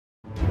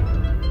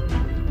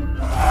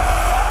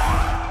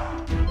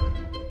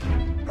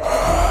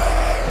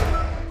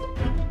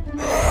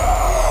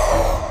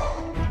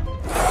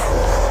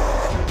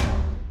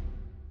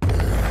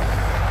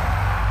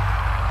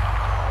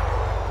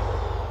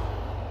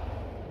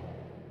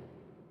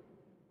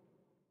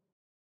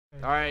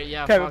Alright,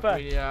 yeah, Okay, fuck we're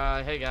me.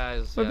 Hey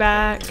guys. We're yeah,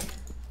 back.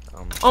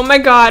 Oh my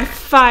god,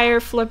 fire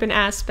flipping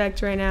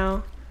aspect right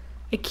now.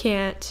 I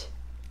can't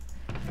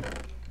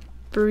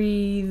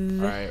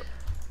breathe. Alright.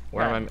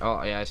 Where am I?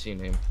 Oh, yeah, I see your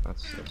name.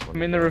 That's what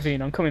I'm in the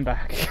ravine. I'm coming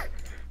back.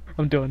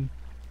 I'm done.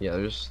 Yeah,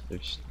 there's,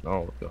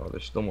 oh god,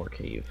 there's still more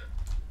cave.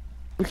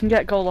 We can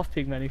get gold off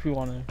pigmen if we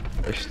want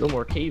to. There's still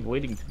more cave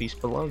waiting to be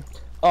spelunky.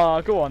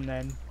 Oh, go on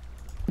then.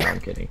 No, I'm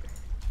kidding.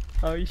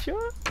 Are you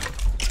sure?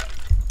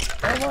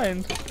 I don't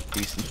mind.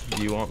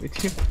 Do you want me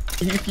to?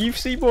 If you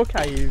see more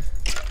cave,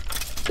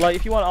 like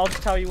if you want, I'll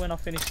just tell you when I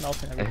finish and I'll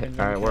put everything.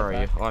 Alright, where are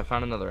you? Oh, I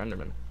found another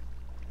Enderman.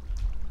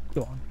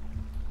 Go on.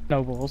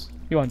 No balls.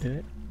 You won't do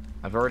it.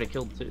 I've already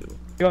killed 2.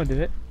 You won't do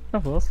it. No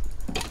balls.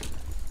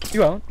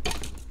 You won't.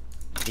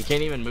 He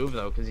can't even move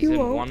though, because he's You in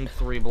won't. one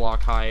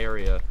 3-block high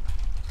area.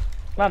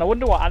 Man, I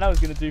wonder what Anna was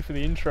gonna do for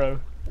the intro.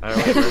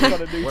 Alright, We've wait,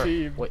 got a new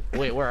team.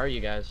 wait, where are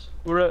you guys?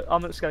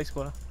 I'm at Skelly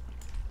Corner.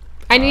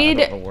 I I need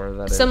don't know where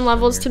that is some from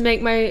levels here. to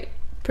make my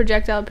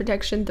projectile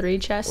protection 3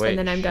 chest, Wait, and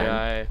then I'm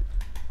done.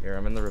 Here,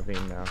 I'm in the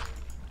ravine now.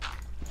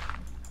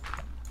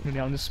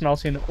 Yeah, I'm just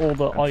smelting all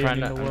the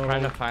iron in the world. I'm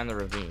trying to find the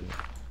ravine.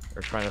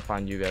 Or trying to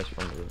find you guys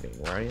from the ravine.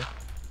 Where are you?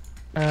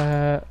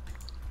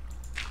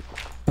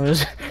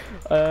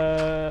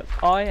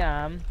 I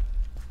am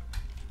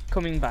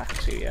coming back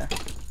to you.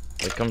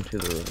 Wait, come to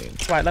the ravine.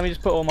 Right, let me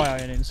just put all my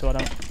iron in so I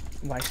don't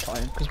waste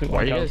time. Because we Why are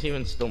won't you go. guys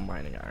even still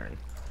mining iron?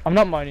 I'm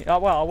not mining. Oh,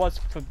 well, I was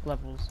for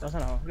levels. I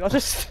don't know. I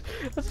just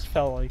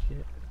felt like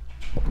it.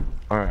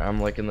 Alright, I'm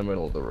like in the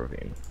middle of the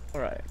ravine.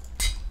 Alright.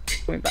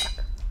 Coming back.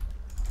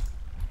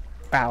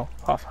 Ow.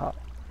 Half heart.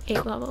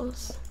 8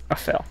 levels. I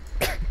fell.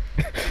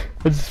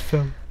 I just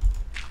fell.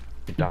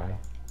 You die.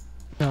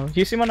 No. Do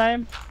you see my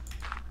name?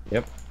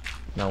 Yep.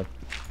 No.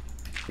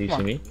 Do you Come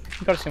see on. me?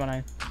 You gotta see my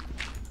name.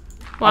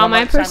 Wow, I'm my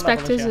like the same level as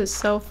perspectives you. is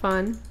so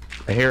fun.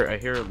 I hear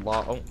a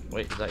lot. Oh,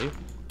 wait, is that you?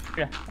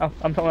 Yeah. Oh,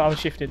 I was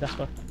shifted, that's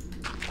why.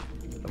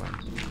 Come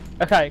on.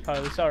 Okay,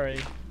 Kylie, sorry.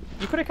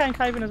 You could have came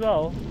caving as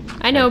well.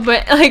 I know,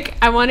 but like,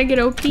 I want to get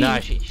OP. Nah,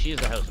 she's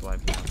the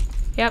housewife.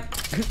 Yep.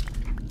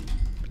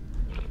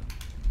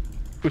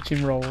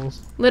 Switching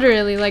roles.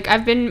 Literally, like,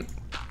 I've been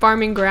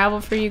farming gravel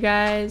for you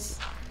guys,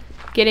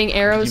 getting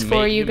arrows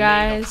for you made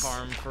a guys.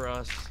 farm for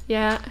us.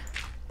 Yeah.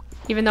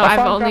 Even though I I've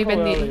found only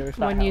gravel been earlier, the if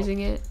that one helps. using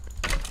it.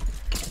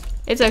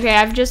 It's okay,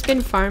 I've just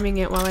been farming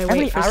it while I How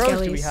many wait for arrows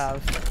skellies. do we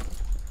have?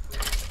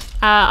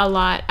 A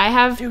lot. I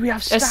have, Dude, we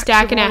have a stacks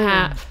stack of and a iron.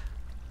 half.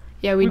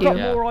 Yeah, we We've do. got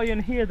Yeah. more iron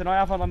here than I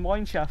have on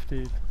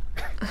MindShafted.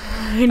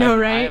 I know, I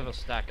right? have a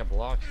stack of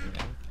blocks,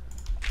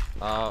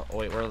 man.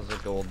 Wait, where's the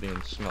gold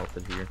being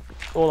smelted here?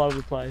 All over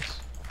the place.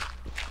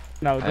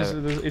 No,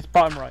 it's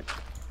bottom right.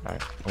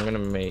 Alright, I'm gonna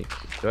make.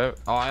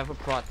 I have a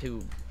Prot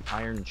 2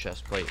 iron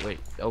chest plate. Wait,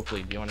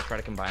 Oakley, do you want to try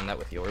to combine that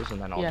with yours, and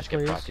then I'll Yeah, just get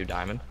please. Prot 2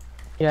 diamond?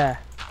 Yeah.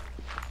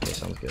 Okay,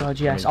 sounds good. God,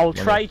 yes. I'll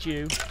trade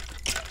you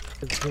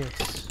for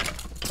this.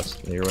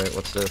 You're right.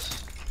 What's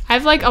this? I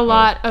have like a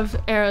lot of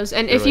arrows,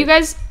 and if you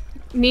guys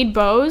need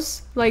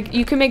bows, like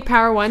you can make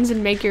power 1s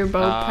and make your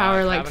bow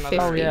power like 50.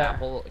 Can yeah.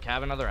 I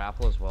have another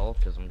apple as well?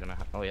 Because I'm gonna.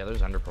 Oh yeah,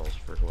 there's ender pearls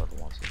for whoever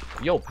wants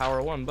it. Yo,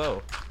 power 1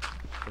 bow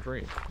for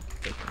free.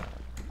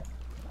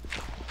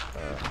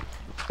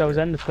 Those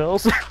ender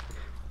pearls.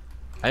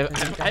 I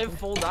have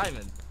full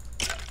diamond.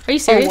 Are you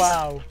serious? Oh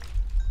wow.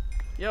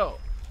 Yo.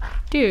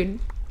 Dude,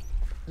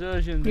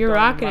 Zerjan, the you're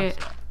diamond rocking it.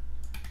 master.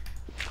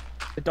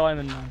 The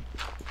diamond man.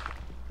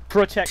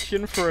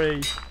 Protection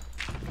free.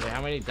 Wait,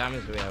 how many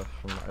diamonds do we have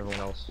from everyone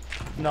else?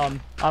 None.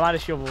 I'm out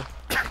of shovel.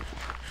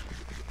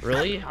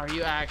 Really? Are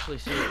you actually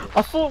serious?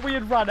 I thought we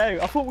had run out.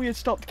 I thought we had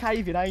stopped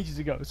caving ages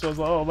ago. So I was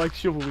like, oh, I'll make a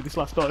shovel with this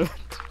last diamond.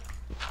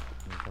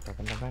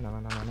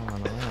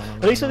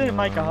 At least I didn't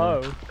make a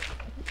hoe.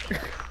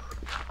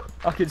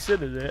 I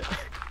considered it.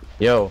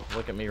 Yo,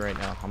 look at me right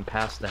now. I'm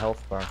past the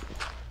health bar.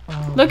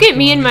 Oh, Look at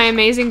me and my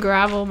amazing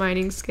gravel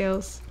mining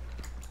skills.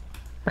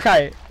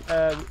 Okay,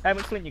 how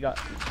much flint you got?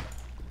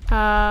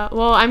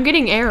 Well, I'm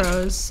getting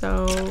arrows,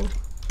 so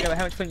Yeah, but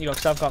how much flint you got?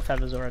 Because I've got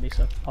feathers already,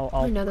 so I'll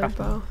another craft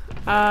them.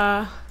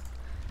 bow.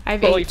 I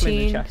have Put all your flint in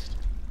the 18. chest.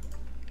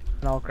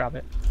 And I'll grab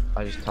it.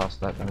 I just tossed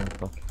that down.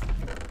 Fuck.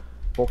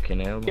 Fucking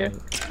hell. Yeah. Man.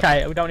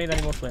 Okay, we don't need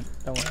any more flint.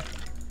 Don't worry.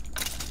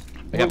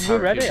 I got We're power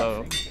ready, 2 I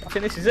bow. think. I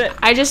think this is it.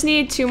 I just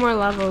need 2 more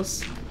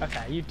levels.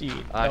 Okay, you do.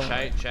 Should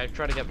I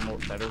try to get more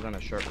better than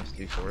a sharpness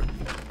 2 sword?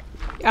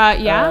 Yeah.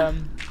 Yeah.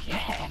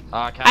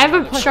 I have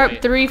a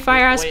sharp 3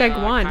 fire aspect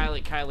 1.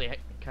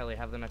 Kylie,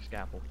 have the next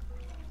apple.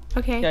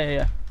 Okay.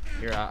 Yeah.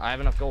 Here, I have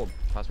enough gold.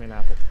 Toss me an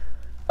apple.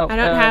 Oh, I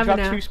don't have do you an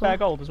have 2 apple. spare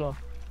gold as well?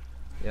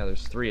 Yeah,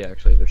 there's 3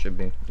 actually. There should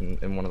be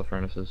in one of the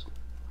furnaces.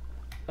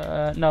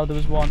 No, there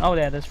was 1. Oh,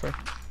 yeah, there's 3.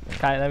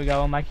 Okay, there we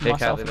go. I'm making Hey,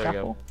 myself Kylie, a there you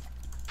apple.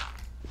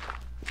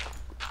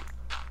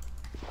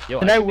 Yo,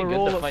 And I now should be we're good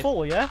all to at fight.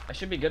 full, yeah? I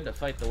should be good to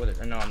fight the withers.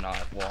 No, I'm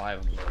not. Well, I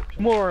have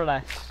a More or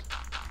less.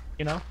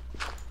 You know?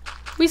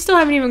 We still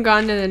haven't even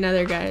gone to the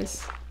nether,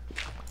 guys.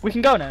 We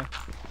can go now.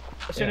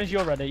 As soon Yeah. as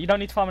you're ready. You don't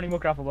need to farm any more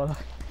gravel, by the way.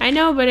 I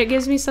know, but it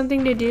gives me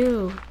something to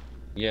do.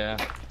 Yeah.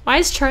 Why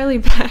is Charlie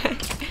back?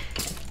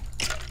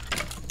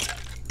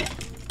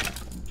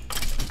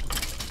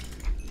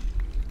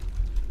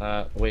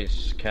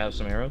 Wait, can I have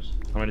some arrows?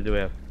 How many do we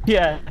have?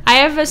 Yeah. I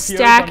have a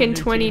stack and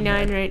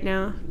 29 right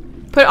now.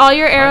 Put all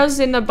your arrows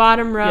in the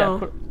bottom row.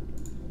 Yeah,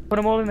 put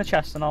them all in the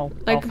chest and I'll...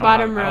 Like I'll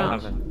bottom I row.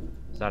 don't have it.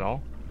 Is that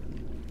all?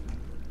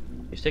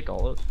 You stick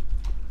all those?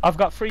 I've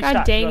got 3 God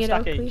stacks. dang We it, got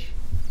a stack Oakley. each.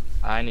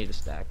 I need a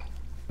stack.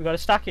 We got a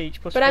stack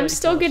each plus But I'm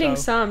still 34, getting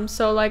so some,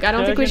 so like I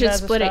don't think we Sturgeon, should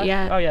there's a split it stack.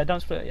 yet. Oh yeah, don't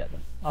split it yet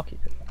then. I'll keep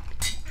it.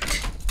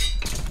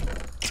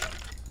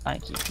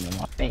 Thank you for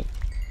my thing.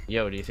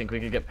 Yo, do you think we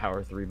could get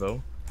power 3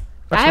 bow?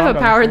 I have a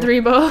power 3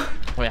 bow.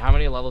 Wait, how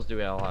many levels do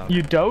we all have?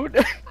 You don't?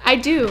 I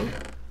do.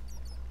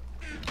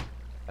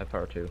 I have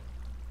power 2.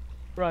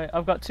 Right,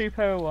 I've got 2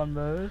 power 1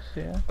 bows,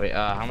 yeah. Wait,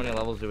 how many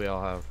levels do we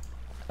all have?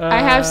 I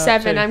have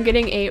 7. 2. I'm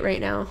getting 8 right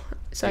now,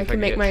 so I If can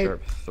make get my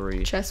sharp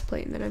 3. chest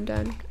plate and then I'm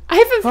done. I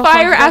have a Oh,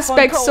 fire fine,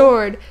 aspect cool.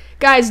 sword.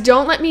 Guys,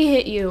 don't let me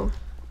hit you.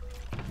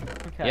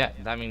 Okay. Yeah,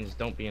 that means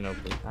don't be an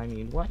Oakley. I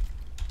mean, what?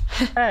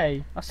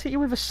 Hey, I'll hit you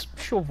with a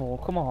shovel,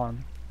 come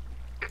on.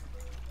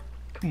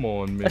 Come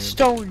on, man. A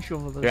stone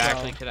shovel as Here, well.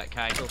 actually, can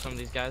I kill some of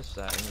these guys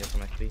so I can get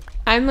some XP?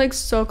 I'm like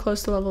so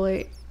close to level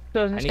 8.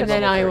 Doesn't I it need And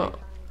then level I 30. won't.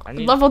 I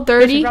need Level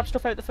Listen, 30? grab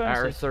stuff out the or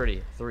furnaces.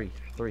 30. 3.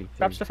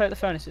 Grab stuff out the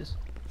furnaces.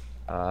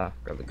 Grab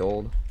the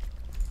gold.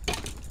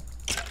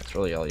 That's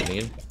really all you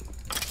need.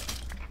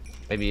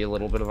 Maybe a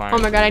little bit of iron. Oh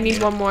my god, I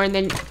need one more and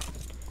then Good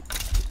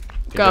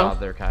go. job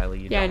there,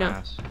 Kylie. You Yeah, I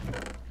know.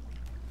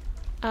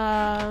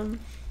 dumbass.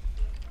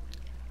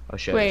 Oh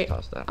shit, I wait. just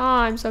tossed that. Oh,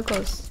 I'm so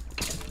close.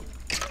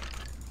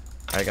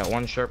 I got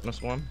 1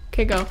 sharpness 1.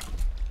 Okay, go.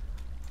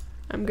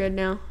 I'm good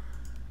now.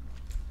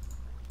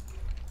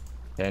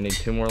 Okay, I need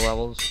 2 more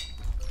levels.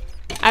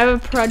 I have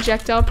a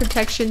projectile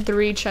protection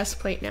 3 chest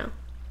plate now.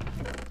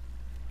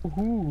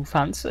 Ooh,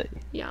 fancy.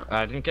 Yeah.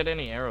 I didn't get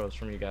any arrows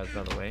from you guys,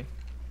 by the way.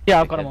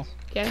 Yeah, I've got them all.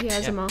 Yeah, he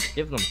has them all.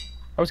 Give them.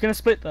 I was gonna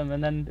split them,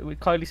 and then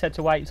Kylie said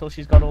to wait until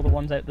she's got all the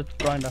ones out the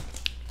grinder,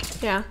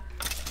 Yeah.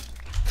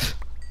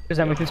 because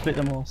then we can split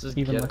them all This is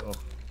evenly. ghetto.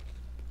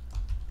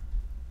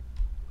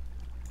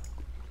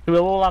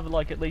 We'll all have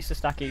like at least a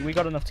stack each. We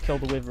got enough to kill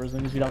the wither as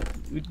long as we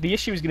don't. The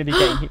issue is gonna be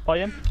getting hit by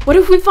him. What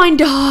if we find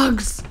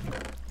dogs?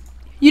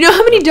 You know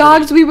how many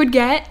dogs we would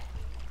get?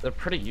 They're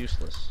pretty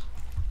useless.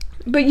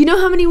 But you know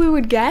how many we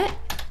would get?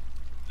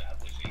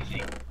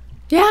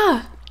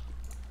 Yeah.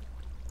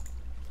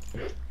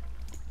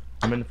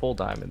 I'm in full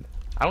diamond.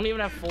 I don't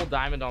even have full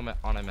diamond on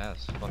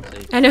MS. Fuck's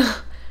sake. I know.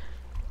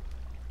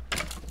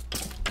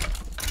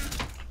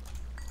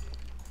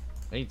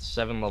 I need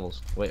 7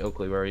 levels. Wait,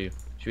 Oakley, where are you?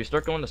 Should we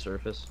start going to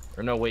surface?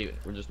 Or no, wait,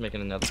 we're just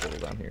making another portal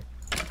down here.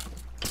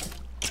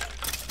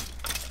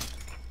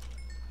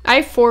 I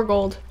have 4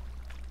 gold.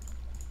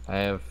 I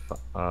have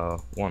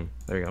 1.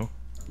 There you go.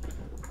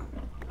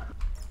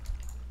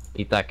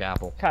 Eat that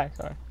apple. Okay,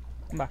 sorry.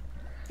 I'm back.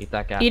 Eat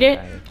that apple. Eat it?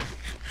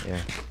 Yeah.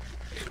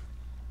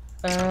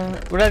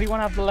 Would anyone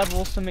have the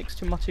levels to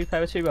mix my 2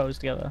 power 2 bows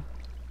together?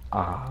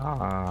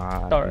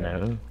 Sorry.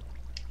 No.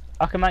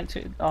 I can make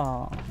 2.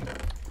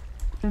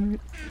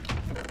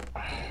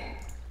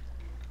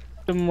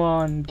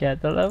 Someone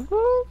get the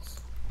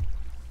levels.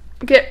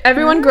 Okay,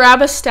 everyone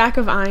grab a stack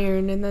of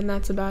iron and then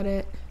that's about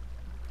it.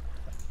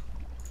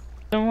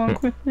 Someone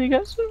quickly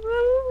get some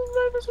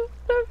levels.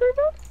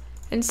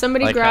 And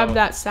somebody Like grab how-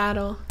 that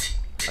saddle.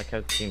 Like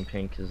how Team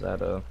Pink is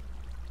at Or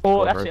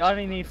Well, actually, hurts. I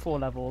only need 4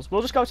 levels.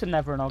 We'll just go to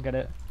Nether and I'll get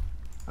it.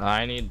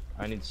 I need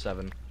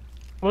 7.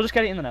 We'll just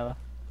get it in the Nether.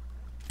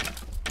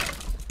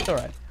 It's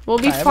alright. We'll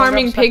be Alright, everyone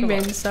farming grab a stack of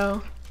pigmen,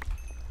 so.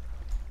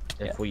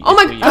 If we. Oh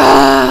if my we-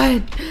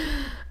 god!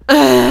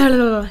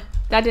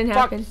 That didn't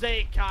happen. Fuck's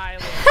sake,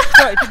 Kylie.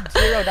 Sorry, it did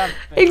 0 damage.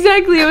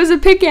 Exactly, it was a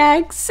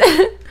pickaxe.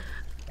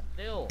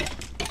 Still.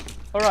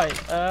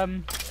 Alright,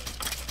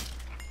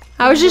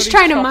 I was just Everybody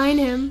trying to toss- mine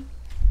him.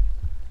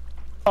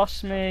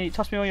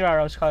 toss me all your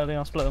arrows, Kylie, and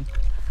I'll split them.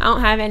 I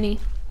don't have any.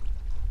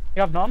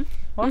 You have none?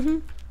 What?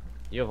 Mhm.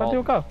 You have Where'd all. they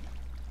all go?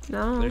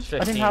 No. There's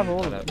 15. I didn't have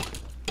all of but, them.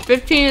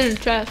 15 in the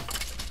chest.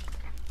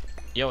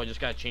 Yo, I just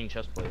got a chain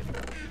chest plate.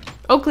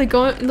 Oakley,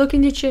 go look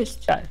in your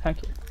chest. Okay,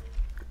 thank you.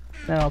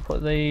 Then I'll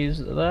put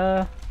these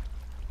there.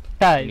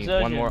 I Okay, need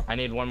Zergian, one more. I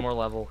need 1 more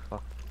level.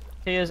 Fuck.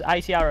 here's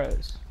 80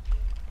 arrows.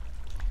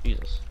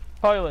 Jesus.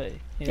 Kylie,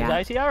 here's Yeah.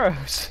 80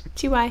 arrows.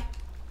 TY.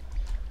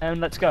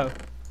 And let's go.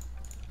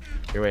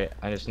 Here, wait.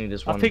 I just need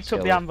this I one. picked up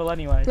the skelly. anvil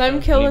anyway. Let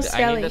him so- kill I a need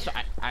skelly. this.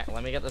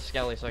 Let me get the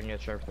skelly so I can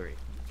get sharp 3.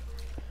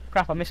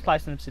 Crap, I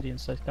misplaced an obsidian,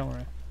 so don't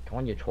worry. Come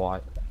on, you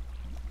twat.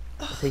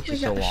 It takes my you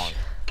so gosh. long.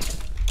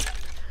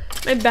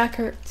 My back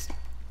hurts.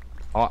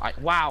 Oh,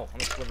 wow. I'm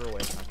a sliver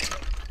away.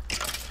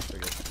 We're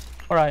good.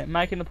 Alright,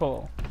 making the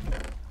portal.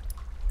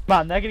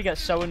 Man, they're gonna get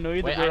so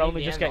annoyed Wait, that we're I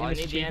only need just the getting anvil.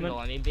 this achievement.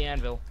 I need the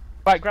anvil.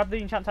 Right, grab the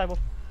enchant table.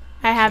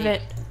 I have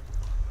it.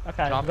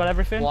 Okay, Chop- we've got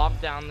everything.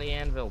 Plop down the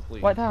anvil,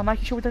 please. Right there, I'm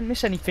making sure we don't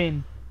miss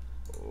anything.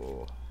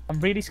 Oh, I'm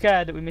really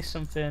scared that we miss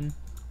something.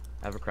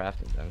 I have a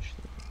crafting bench.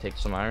 Take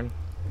some iron.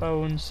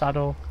 Bone,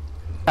 saddle.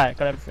 Okay,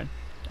 got everything.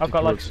 I've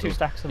got like 2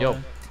 stacks of Yo,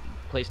 iron.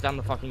 place down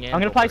the fucking anvil.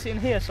 I'm gonna place it in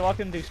here so I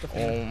can do stuff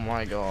in Oh it.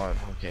 my god.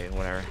 Okay,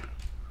 whatever.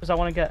 Because I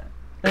want to get...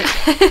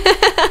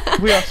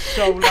 We are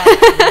so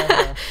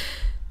loud.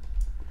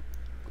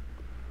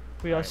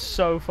 We are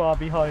so far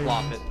behind.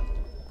 Flop it.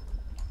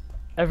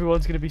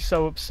 Everyone's gonna be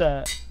so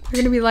upset.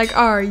 They're gonna be like,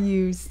 "Are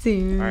you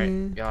serious?"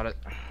 Alright, got it.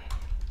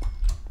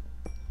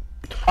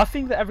 I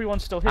think that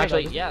everyone's still here.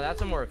 Actually, though. yeah,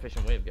 that's a more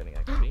efficient way of getting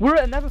XP. We're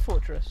at a Nether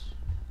Fortress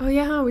Oh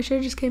yeah, we should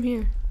have just came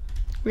here.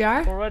 We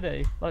are?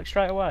 already, like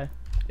straight away.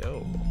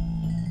 Yo.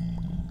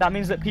 That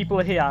means that people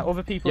are here.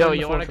 Other people Yo, are in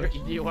the you wanna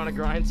fortress. do you wanna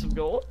grind some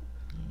gold?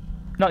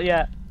 Not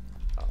yet.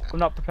 I'm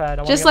not prepared.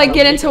 I wanna Just like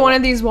get my- into one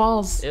of these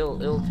walls.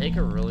 It'll take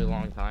a really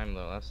long time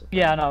though. That's the thing.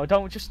 Yeah, no,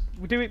 don't just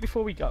we do it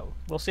before we go.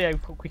 We'll see how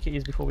quick it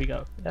is before we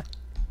go. Yeah.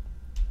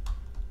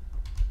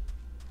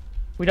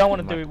 We don't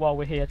want to do it while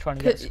we're here trying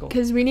to get score.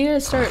 Because we need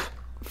to start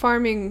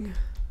farming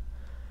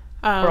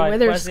Right,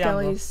 wither where's the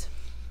amber? skellies.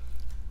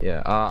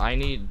 Yeah. I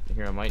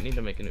might need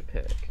to make a new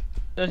pick.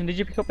 Did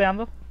you pick up the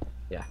amber?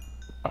 Yeah.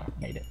 Oh,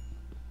 made it.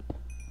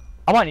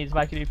 I might need to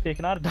make a new pick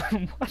and I'd have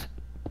done one.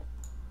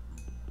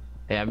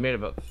 Hey, I've made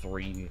about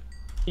 3 Can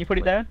you put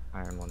it down?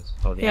 iron ones.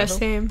 Oh, the Yeah, anvil?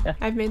 same. Yeah.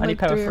 I've made I need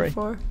like power 3 or 3.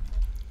 4.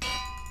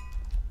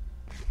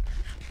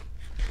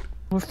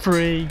 We're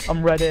free.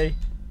 I'm ready.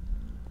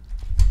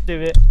 Do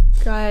it.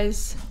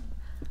 Guys,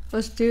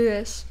 let's do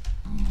this.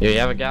 Yeah, you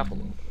have a gapple.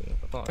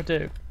 I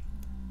do.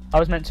 I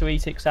was meant to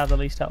eat it because I have the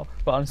least health,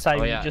 but I'm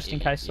saving yeah, it just in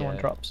case someone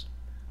yeah. drops.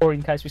 Or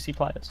in case we see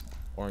players.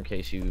 Or in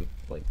case you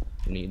like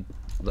need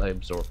the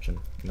absorption.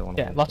 You don't wanna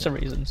Yeah, hold lots it.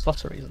 of reasons.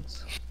 Lots of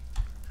reasons.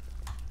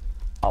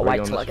 I'll Where are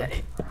wait you till I going get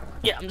it.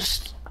 Yeah, I'm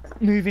just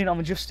moving. I'm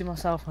adjusting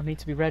myself. I need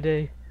to be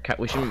ready.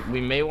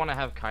 We may want to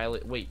have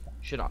Kylie. Wait,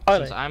 should I? Kylie.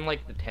 Since I'm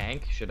like the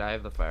tank, should I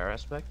have the fire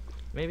aspect?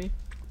 Maybe.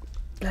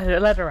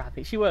 Let her have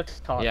it. She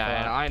works hard. Yeah, for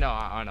and that.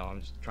 I know.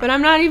 I'm just trying. But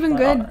I'm not even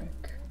good.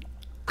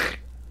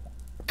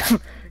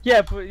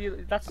 Yeah, but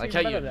that's I like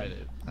even how you better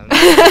admit then.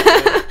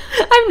 it.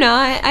 I'm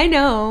not. I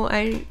know.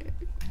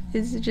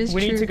 It's just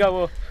We true. need to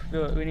go up.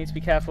 We need to be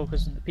careful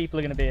because the people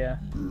are going to be here.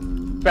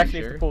 Especially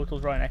if Sure. the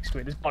portal's right next to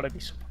it. There's got to be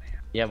someone here.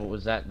 Yeah, but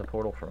was that the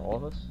portal for all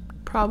of us?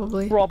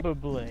 Probably.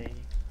 Probably.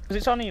 Because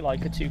it's only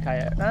like a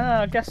 2k.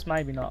 I guess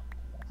maybe not.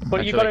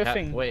 But you got to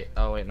think. Wait.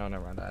 Oh wait, no,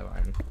 never mind. I have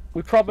iron.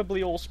 We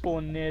probably all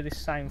spawn near this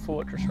same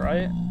fortress,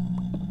 right?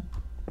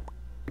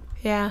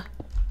 Yeah.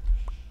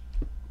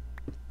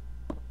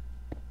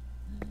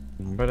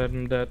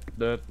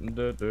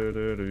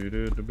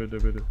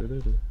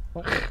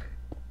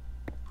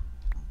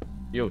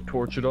 Yo,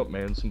 torch it up,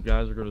 man. Some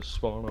guys are gonna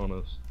spawn on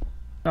us.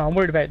 No, I'm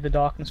worried about the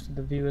darkness for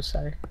the viewers'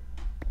 sake.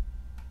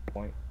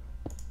 Point.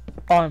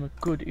 I'm a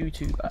good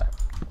YouTuber.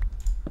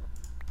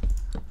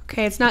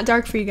 Okay, it's not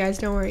dark for you guys.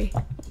 Don't worry.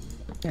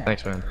 Yeah.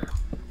 Thanks, man.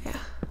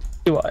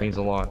 Do I? Means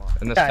a lot.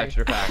 In this Okay.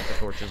 texture pack, the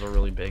torches are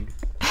really big.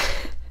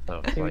 So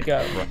it's Here we like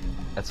go.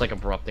 that's like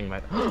abrupting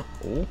my.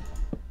 Oh,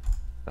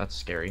 that's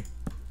scary.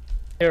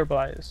 Here are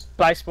blaze.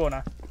 Blaze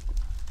spawner.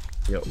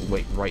 Yo,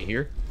 wait, right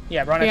here?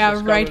 Yeah, right next Yeah, to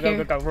us. right Go,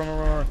 here. go,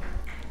 run.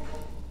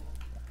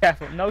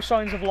 Careful, no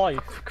signs of life.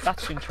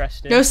 That's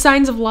interesting. No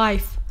signs of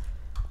life.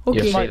 You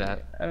Okay. say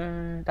that.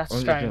 That's Or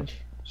just strange.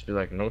 Just be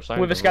like, no signs.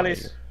 With the of life.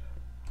 skellies.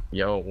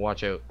 Yo,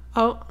 watch out.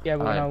 Oh. Yeah,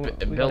 we know.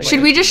 Build Should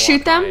like we a just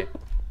shoot 2-block them? high-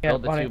 Yeah,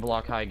 Build the why not?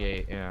 2-block high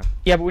gate. Yeah.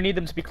 Yeah, but we need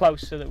them to be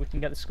close so that we can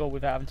get the score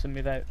without having to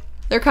move out.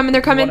 They're coming.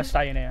 They're We coming. want to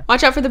stay in here.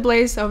 Watch out for the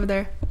blaze over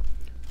there.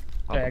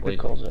 Yeah, Probably. good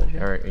call,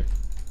 Sergio. All right.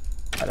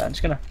 Right, I'm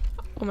just gonna.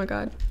 Oh my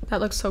god. That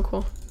looks so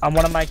cool. I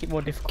want to make it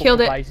more difficult Killed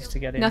for it. blazes to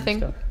get in.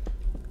 Nothing. And stuff.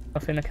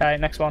 Nothing. Okay,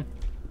 next one.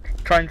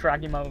 Try and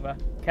drag him over.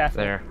 Careful.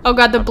 There. Oh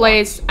god, the I'm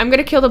blaze. I'm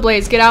gonna kill the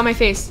blaze. Get out of my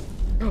face.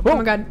 Oh, Oh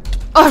my god.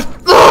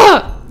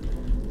 Ugh!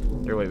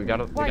 Here, wait.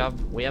 Wait.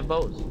 We have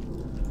bows.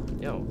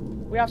 Yo.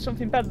 We have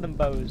something better than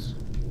bows.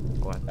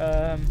 What?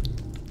 Let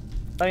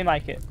me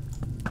make it.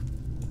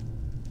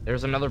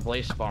 There's another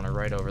blaze spawner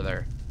right over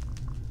there.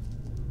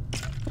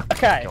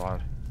 Okay.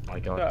 God. My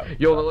God. Oh,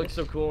 Yo, that God. looks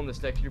so cool in this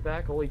texture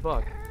pack. Holy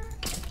fuck.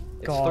 It's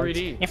God.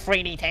 3D. Your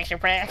 3D texture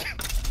pack.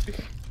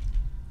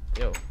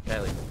 Yo,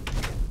 Kylie.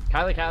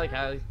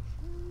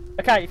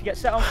 Okay, if you get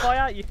set on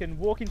fire, you can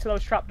walk into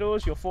those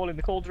trapdoors. You'll fall in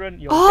the cauldron.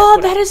 You'll Oh,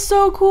 get put that is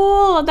so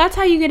cool. That's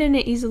how you get in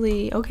it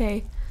easily.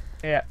 Okay.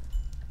 Yeah.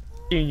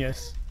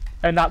 Genius.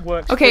 And that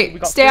works. Okay, We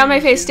got stay on 3 my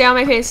face. uses Stay on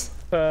my face.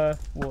 Per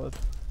wood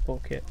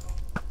bucket.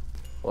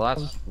 Well,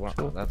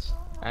 Sure. that's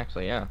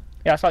actually, yeah.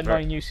 Yeah, it's like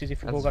Very- 9 uses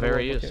if we've all That's got a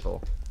very wood bucket.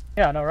 useful.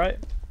 Yeah, I know, right?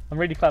 I'm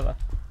really clever.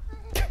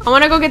 I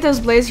want to go get those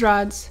blaze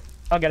rods.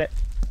 I'll get it.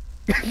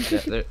 Yeah,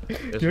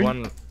 there's Yoink.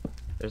 one.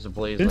 There's a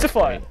blaze Into like,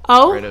 fire.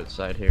 Oh. right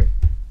outside here.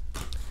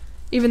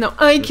 Even though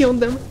I killed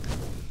them.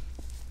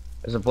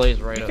 There's a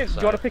blaze right Do you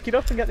outside. want to pick it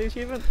up and get the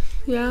achievement?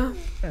 Yeah.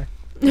 Wait,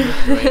 do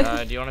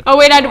you want to? Oh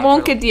wait, I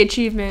won't get the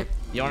achievement.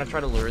 You want to try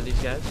to lure these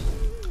guys?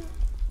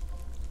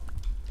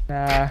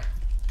 Nah.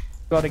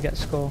 Gotta get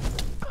skull.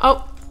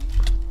 Oh.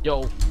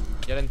 Yo,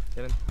 get in.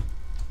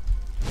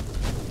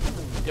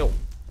 Yo.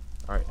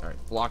 All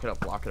right. Block it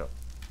up.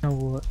 No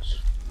words.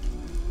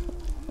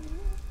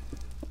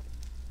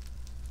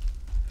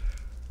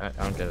 I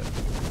don't get it.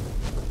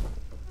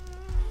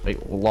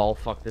 Wait, lol,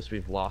 fuck this.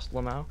 We've lost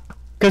Lamau.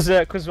 Cause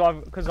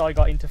I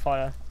got into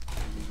fire.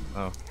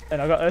 Oh.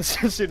 And I got as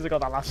soon as I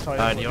got that last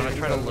time. Do you want to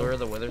try to lure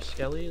the wither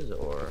skellies,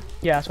 or?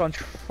 Yeah, that's what I'm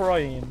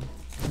trying.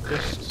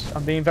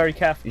 I'm being very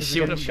careful. You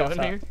see what I'm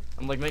doing here?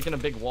 I'm like making a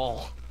big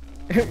wall.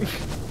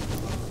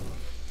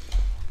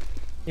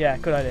 Yeah,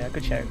 good idea.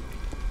 Good shout.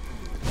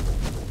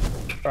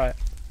 Right.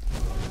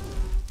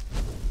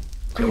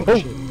 Oh!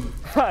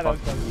 That was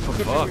close.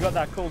 Good thing we got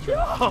that cauldron.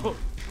 Oh,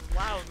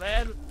 loud,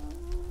 man.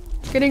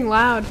 It's getting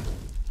loud.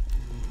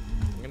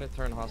 I'm gonna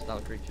turn hostile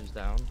creatures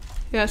down.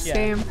 Yeah,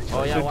 same.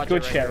 Oh yeah, watch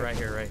good it shout. right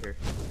here.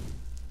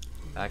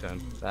 Back on,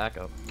 back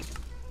up.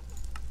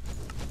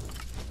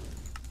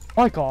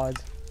 My God.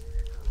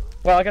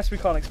 Well, I guess we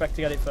can't expect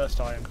to get it first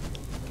time.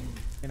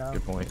 You know.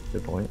 Good point.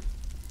 Good point.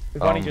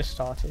 We've only just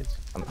started.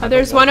 Oh,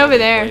 there's one over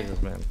there. Blazes,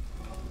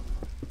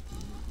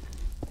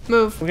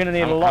 Move. We're gonna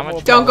need a lot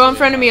more. Don't go in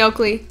front of me,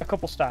 Oakley. A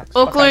couple stacks.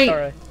 Oakley. Okay,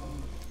 sorry.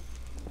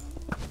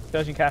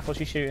 Dodging careful,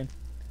 she's shooting.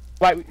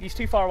 Wait, he's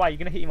too far away. You're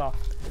gonna hit him off.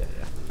 Yeah.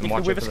 If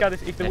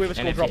the wither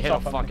skull drops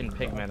off, a fucking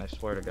pigman, I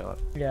swear to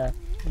God. Yeah,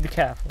 be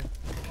careful.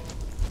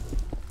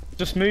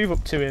 Just move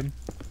up to him.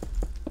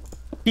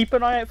 Keep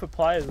an eye out for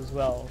players as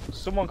well. If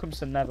someone comes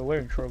to Nether, we're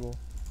in trouble.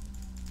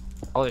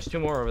 Oh, there's 2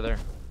 more over there.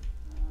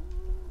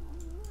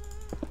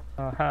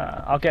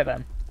 I'll get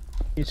them.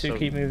 You two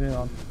keep moving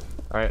on.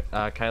 Alright,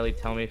 Kylie,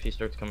 tell me if he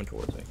starts coming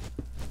towards me.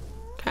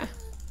 Okay.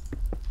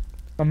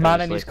 A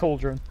man and his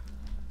cauldron.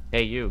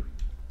 Hey, you.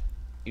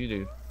 You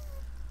do.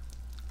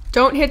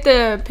 Don't hit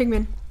the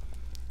pigman.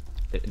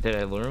 Did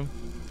I lure him?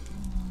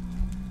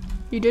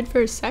 You did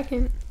for a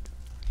second.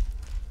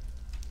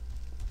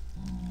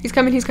 He's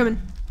coming, he's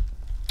coming.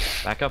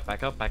 Back up.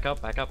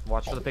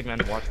 Watch for the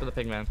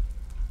pigman,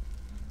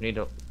 We need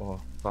to...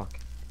 Oh, fuck.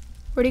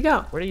 Where'd he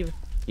go? Where'd he even...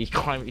 He's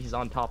climbing, he's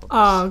on top of us.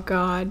 Oh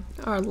God,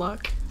 our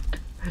luck.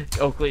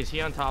 Oakley, is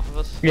he on top of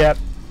us? Yep.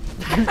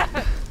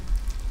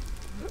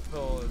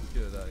 Oh, that's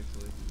good,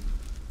 actually.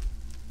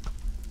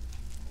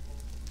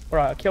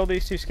 Right, I'll kill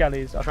these 2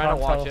 skellies. Try to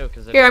watch out,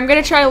 because... Here, I'm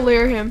gonna try to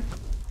lure him.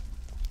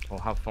 Oh,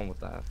 have fun with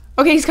that.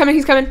 Okay, he's coming,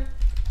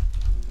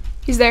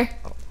 He's there.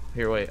 Oh,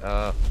 here, wait,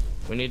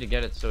 we need to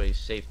get it so he's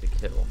safe to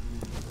kill.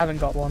 Haven't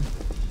got one.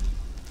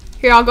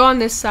 Here, I'll go on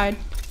this side.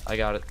 I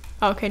got it.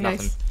 Okay,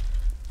 Nothing.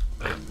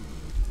 nice.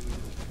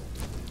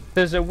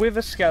 There's a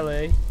wither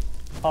skelly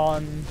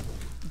on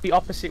the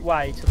opposite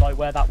way to like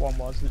where that one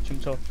was that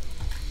jumped up.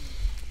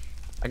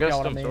 I got a You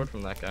know stone what I sword mean?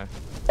 from that guy.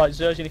 Like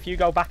Zergian, if you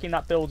go back in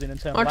that building and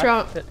turn Watch left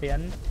out. at the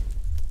end,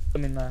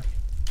 come in there.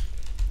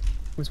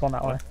 There's one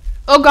that way.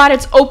 Oh God,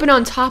 it's open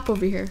on top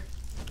over here.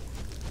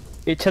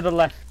 To the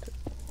left.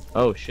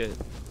 Oh, shit.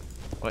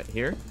 What,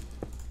 here?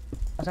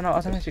 I don't know how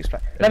to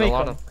explain. There's Let me a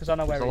lot come, because I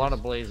know where There's it a lot is.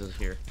 of blazes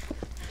here.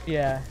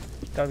 Yeah,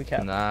 gotta be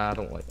careful. Nah, I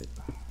don't like it.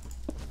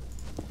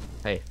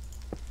 Hey.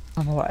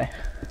 I'm away.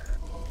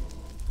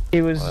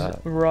 It was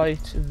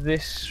right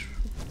this...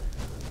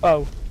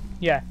 Oh,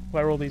 yeah,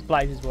 where all these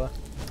blazes were.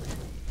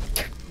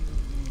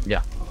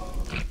 Yeah.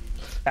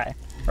 Okay,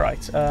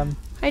 right,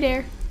 Hi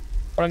there.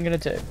 what I'm gonna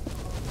do...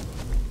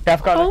 Yeah,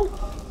 I've got it.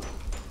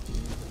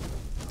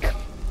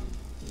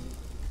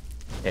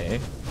 Okay.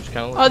 Just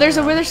kind of. Oh, there's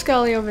a wither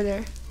skelly over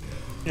there.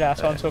 Yeah,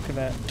 that's what I'm talking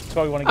about. That's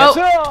why we want to get...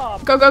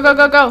 Oh! Go, go, go,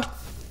 go, go.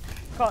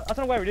 I don't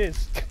know where it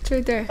is. It's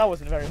right there. That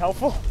wasn't very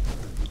helpful.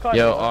 Can't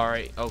Yo, do that.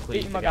 alright, Oakley,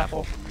 Eating my big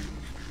apple. apple.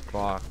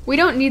 Fuck. We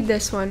don't need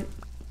this one.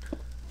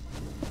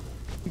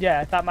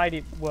 Yeah, that made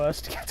it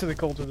worse to get to the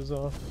cauldron as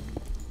well.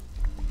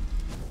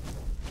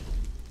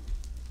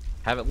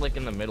 Have it like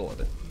in the middle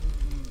of it.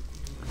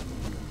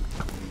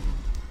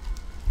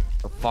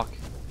 Oh fuck.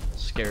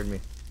 Scared me.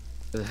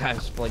 It has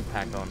a spling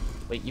pack on.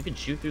 Wait, you can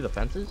shoot through the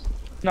fences?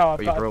 No, Or I've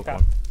you got broke a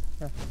one?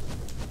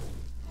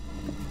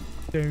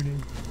 Yeah.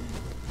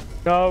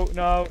 No,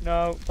 no,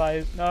 no,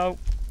 blaze, no.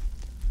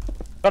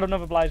 Got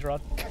another blaze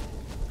rod.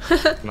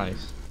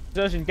 Nice.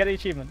 Zergian, get the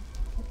achievement.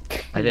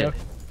 I There you did. go.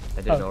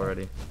 I did Oh,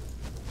 already.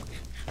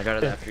 I got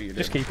it Yeah, after you did.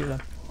 Just keep it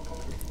then.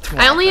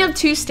 I only have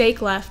 2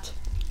 steak left.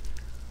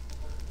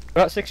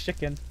 Got 6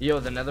 chicken. Yo,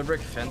 the nether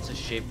brick fence is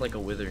shaped like a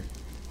wither.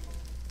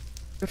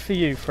 Good for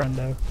you,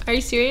 friendo. Are you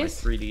Like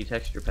serious? 3D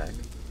texture pack.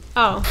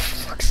 Oh.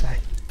 Fuck's sake.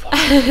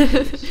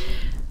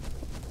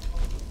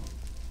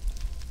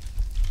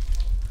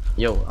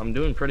 Yo, I'm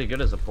doing pretty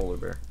good as a polar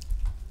bear.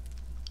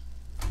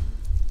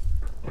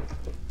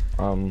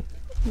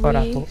 Red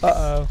apple.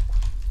 Uh-oh.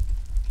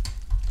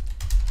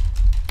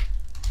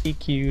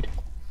 EQ'd.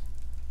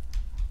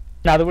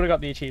 Nah, they would have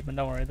got the achievement,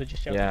 don't worry, they're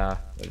just joking. Yeah,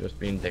 they're just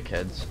being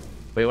dickheads.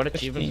 Wait, what Just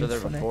achievements being were there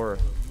funny. before?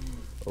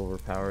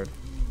 Overpowered.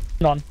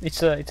 None.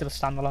 It's a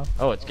standalone.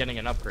 Oh, it's getting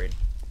an upgrade.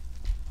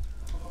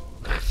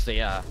 So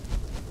yeah.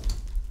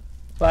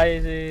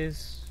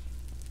 Blazes.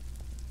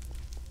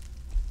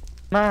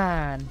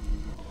 Man.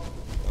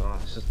 Oh,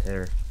 it's just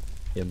hair.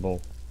 Yeah,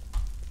 bull.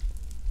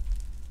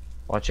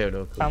 Watch out,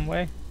 Oakley. Can we?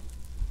 You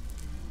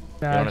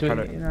Nah,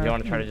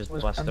 wanna try to just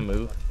bust a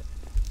move?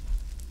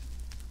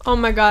 Oh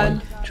my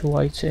God.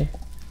 Dwittyy.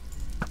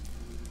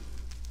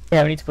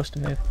 Yeah, we need to bust a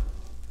move.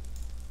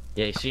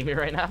 Yeah, you see me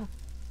right now?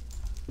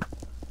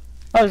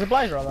 Oh, there's a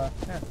blazer right there.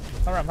 Yeah,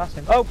 I ran past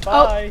him. Oh,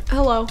 bye! Oh,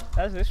 hello.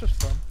 This was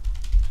fun.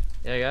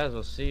 Yeah, guys,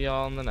 we'll see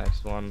y'all in the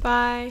next one.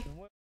 Bye.